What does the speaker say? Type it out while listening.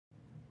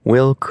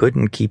Will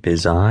couldn't keep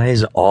his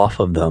eyes off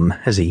of them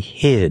as he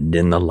hid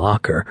in the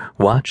locker,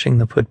 watching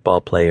the football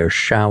players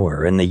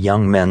shower in the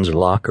young men's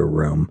locker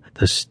room.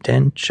 The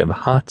stench of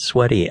hot,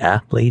 sweaty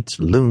athletes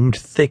loomed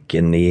thick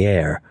in the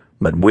air,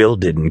 but Will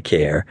didn't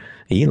care.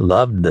 He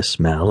loved the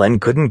smell and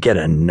couldn't get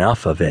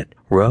enough of it.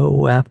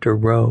 Row after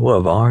row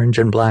of orange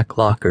and black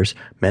lockers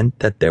meant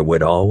that there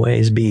would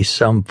always be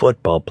some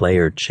football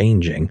player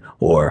changing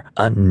or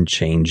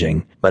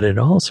unchanging, but it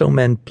also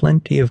meant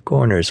plenty of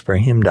corners for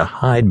him to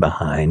hide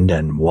behind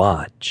and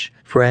watch.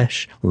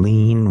 Fresh,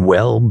 lean,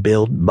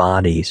 well-built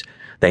bodies.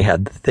 They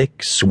had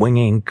thick,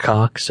 swinging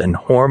cocks and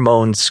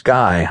hormones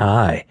sky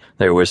high.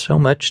 There was so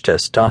much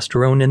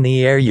testosterone in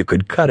the air you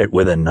could cut it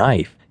with a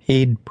knife.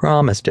 He'd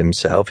promised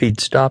himself he'd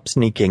stop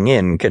sneaking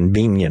in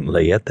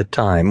conveniently at the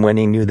time when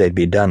he knew they'd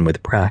be done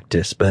with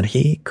practice, but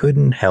he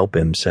couldn't help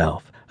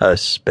himself.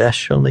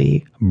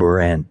 Especially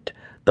Brent,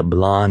 the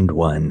blonde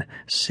one,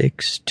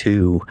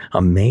 6'2",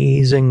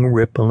 amazing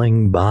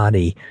rippling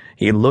body.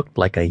 He looked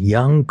like a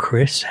young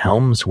Chris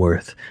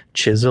Helmsworth,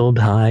 chiseled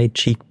high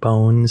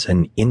cheekbones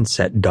and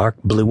inset dark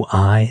blue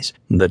eyes,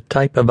 the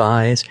type of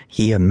eyes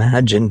he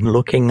imagined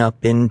looking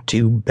up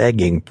into,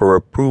 begging for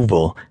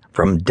approval,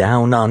 from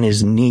down on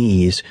his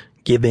knees,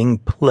 giving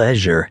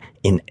pleasure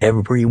in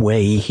every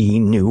way he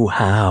knew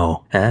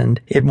how. And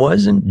it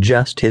wasn't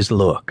just his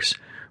looks.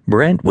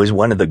 Brent was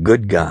one of the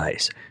good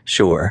guys.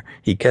 Sure,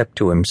 he kept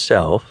to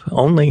himself,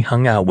 only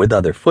hung out with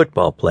other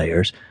football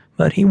players,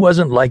 but he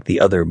wasn't like the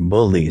other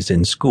bullies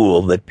in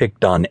school that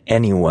picked on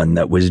anyone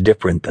that was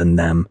different than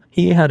them.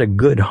 He had a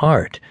good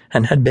heart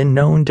and had been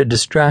known to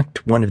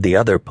distract one of the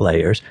other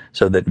players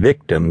so that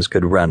victims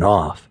could run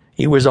off.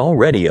 He was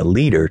already a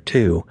leader,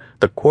 too,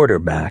 the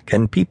quarterback,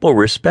 and people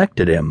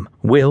respected him.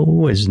 Will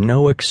was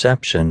no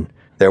exception.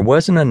 There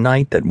wasn't a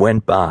night that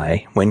went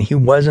by when he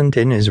wasn't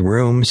in his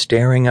room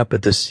staring up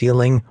at the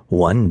ceiling,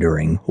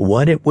 wondering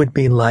what it would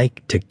be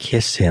like to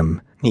kiss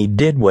him. He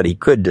did what he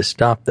could to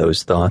stop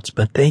those thoughts,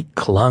 but they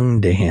clung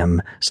to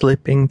him,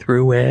 slipping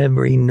through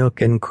every nook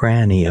and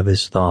cranny of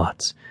his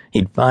thoughts.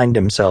 He'd find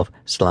himself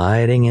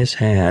sliding his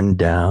hand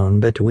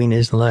down between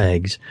his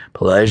legs,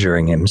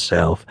 pleasuring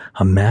himself,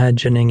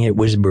 imagining it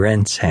was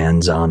Brent's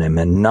hands on him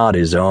and not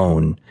his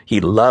own. He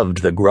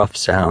loved the gruff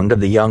sound of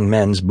the young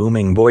men's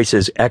booming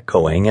voices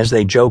echoing as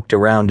they joked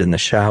around in the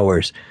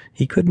showers.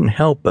 He couldn't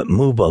help but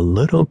move a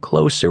little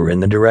closer in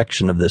the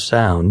direction of the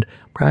sound,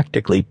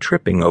 practically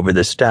tripping over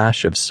the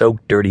stash of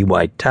soaked dirty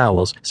white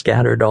towels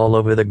scattered all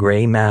over the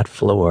gray mat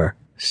floor.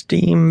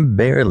 Steam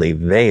barely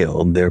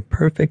veiled their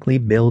perfectly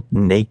built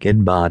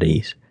naked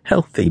bodies,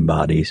 healthy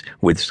bodies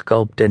with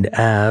sculpted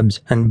abs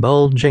and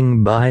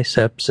bulging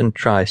biceps and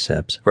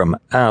triceps from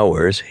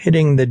hours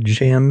hitting the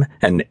gym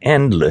and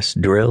endless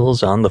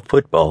drills on the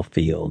football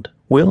field.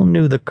 Will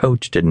knew the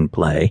coach didn't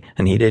play,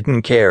 and he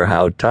didn't care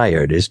how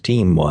tired his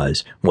team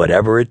was,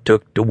 whatever it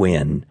took to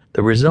win.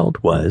 The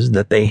result was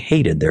that they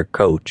hated their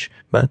coach,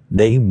 but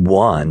they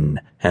won,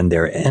 and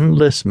their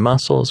endless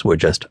muscles were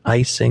just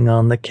icing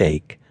on the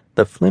cake.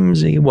 The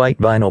flimsy white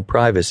vinyl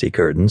privacy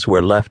curtains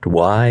were left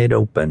wide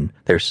open,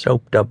 their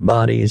soaped-up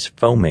bodies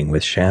foaming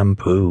with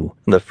shampoo.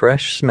 The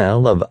fresh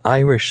smell of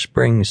Irish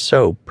Spring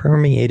soap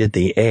permeated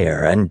the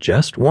air, and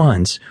just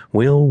once,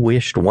 Will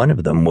wished one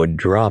of them would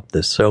drop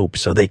the soap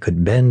so they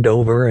could bend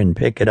over and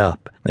pick it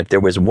up. If there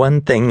was one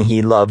thing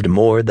he loved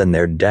more than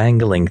their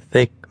dangling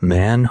thick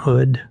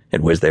manhood,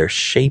 it was their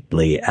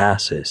shapely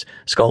asses,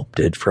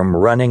 sculpted from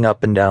running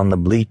up and down the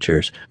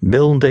bleachers,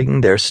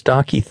 building their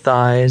stocky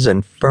thighs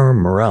and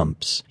firm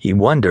rumps. He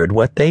wondered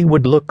what they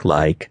would look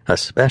like,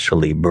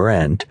 especially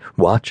Brent,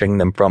 watching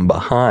them from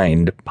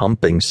behind,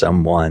 pumping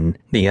someone.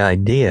 The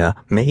idea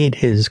made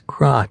his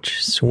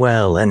crotch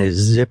swell and his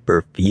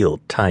zipper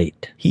feel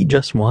tight. He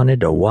just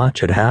wanted to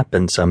watch it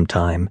happen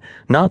sometime.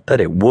 Not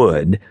that it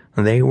would.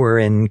 They were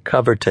in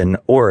Coverton,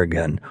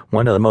 Oregon,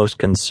 one of the most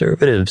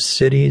conservative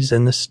cities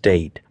in the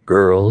state.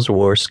 Girls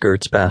wore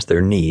skirts past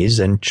their knees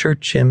and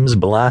church hymns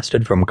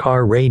blasted from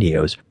car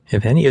radios.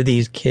 If any of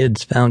these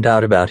kids found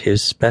out about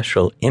his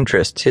special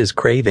interests, his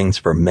cravings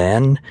for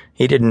men,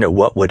 he didn't know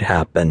what would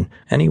happen.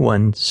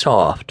 Anyone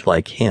soft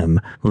like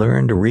him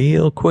learned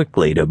real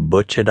quickly to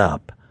butch it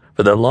up.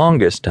 For the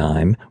longest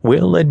time,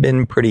 Will had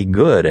been pretty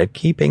good at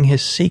keeping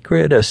his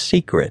secret a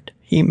secret.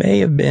 He may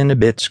have been a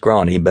bit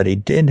scrawny, but he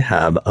did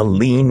have a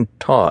lean,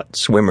 taut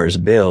swimmer's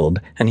build,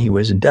 and he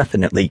was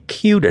definitely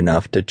cute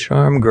enough to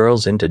charm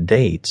girls into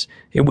dates.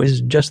 It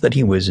was just that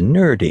he was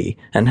nerdy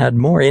and had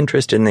more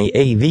interest in the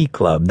AV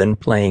club than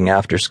playing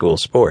after-school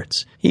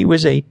sports. He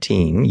was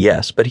 18,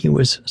 yes, but he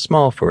was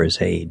small for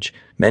his age.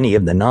 Many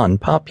of the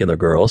non-popular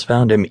girls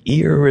found him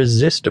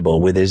irresistible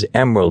with his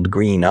emerald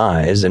green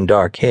eyes and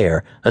dark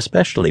hair,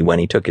 especially when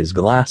he took his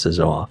glasses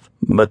off.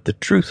 But the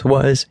truth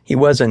was, he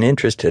wasn't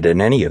interested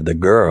in any of the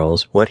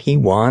girls. What he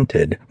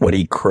wanted, what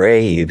he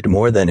craved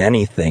more than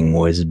anything,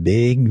 was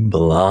big,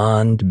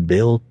 blonde,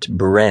 built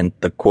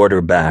Brent, the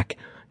quarterback,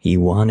 He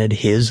wanted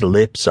his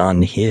lips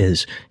on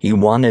his. He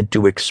wanted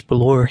to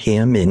explore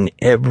him in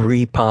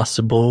every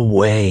possible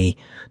way,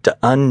 to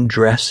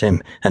undress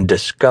him and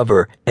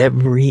discover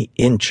every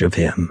inch of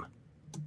him.